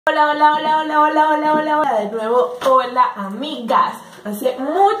Hola, hola, hola, hola, hola, hola, hola, hola, de nuevo, hola amigas. Hace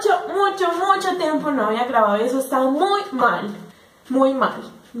mucho tiempo no había grabado y eso está muy mal,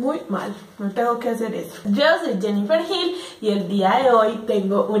 no tengo que hacer eso. Yo soy Jennifer Hill y el día de hoy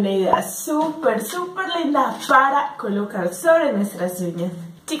tengo una idea súper linda para colocar sobre nuestras uñas.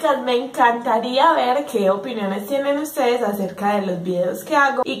 Chicas, me encantaría ver qué opiniones tienen ustedes acerca de los videos que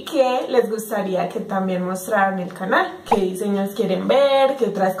hago y qué les gustaría que también mostraran en el canal. ¿Qué diseños quieren ver? ¿Qué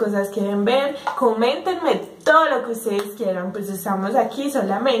otras cosas quieren ver? Coméntenme todo lo que ustedes quieran, pues estamos aquí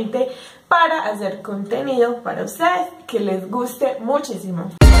solamente para hacer contenido para ustedes que les guste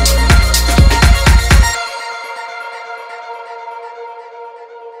muchísimo.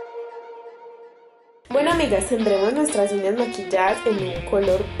 Bueno amigas, tendremos nuestras uñas maquilladas en un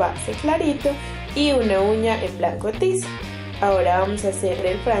color base clarito y una uña en blanco tiza. Ahora vamos a hacer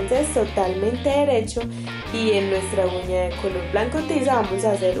el francés totalmente derecho y en nuestra uña de color blanco tiza vamos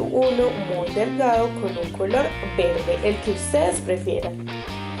a hacer uno muy delgado con un color verde, el que ustedes prefieran.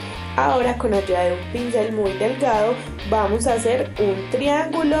 Ahora con ayuda de un pincel muy delgado vamos a hacer un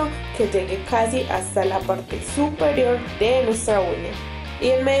triángulo que llegue casi hasta la parte superior de nuestra uña. Y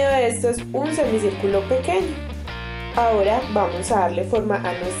en medio de esto es un semicírculo pequeño. Ahora vamos a darle forma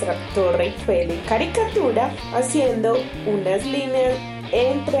a nuestra Torre Eiffel en caricatura haciendo unas líneas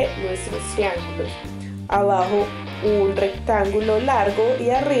entre nuestros triángulos. Abajo un rectángulo largo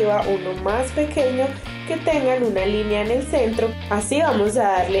y arriba uno más pequeño que tengan una línea en el centro. Así vamos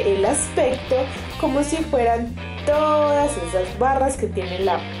a darle el aspecto como si fueran todas esas barras que tiene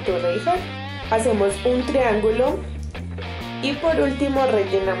la Torre Eiffel. Hacemos un triángulo. Y por último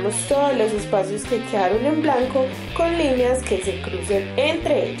rellenamos todos los espacios que quedaron en blanco con líneas que se crucen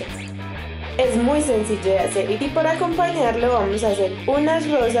entre ellas. Es muy sencillo de hacer y para acompañarlo vamos a hacer unas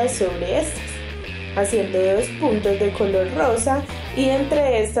rosas sobre estas, haciendo dos puntos de color rosa y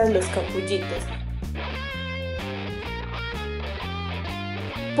entre estas los capullitos.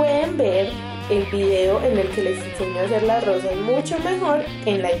 Pueden ver el video en el que les enseño a hacer las rosas mucho mejor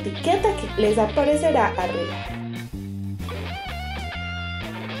en la etiqueta que les aparecerá arriba.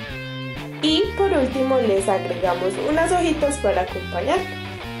 Y por último les agregamos unas hojitas para acompañar.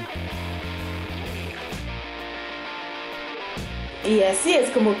 Y así es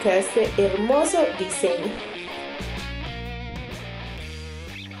como queda este hermoso diseño.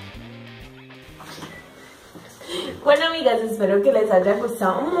 Bueno amigas, espero que les haya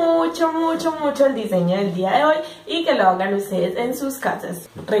gustado mucho el diseño del día de hoy y que lo hagan ustedes en sus casas.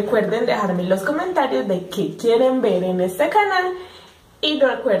 Recuerden dejarme en los comentarios de qué quieren ver en este canal. Y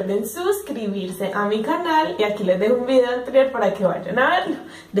recuerden suscribirse a mi canal y aquí les dejo un video anterior para que vayan a verlo.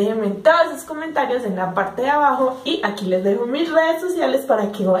 Déjenme todos sus comentarios en la parte de abajo y aquí les dejo mis redes sociales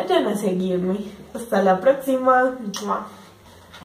para que vayan a seguirme. Hasta la próxima.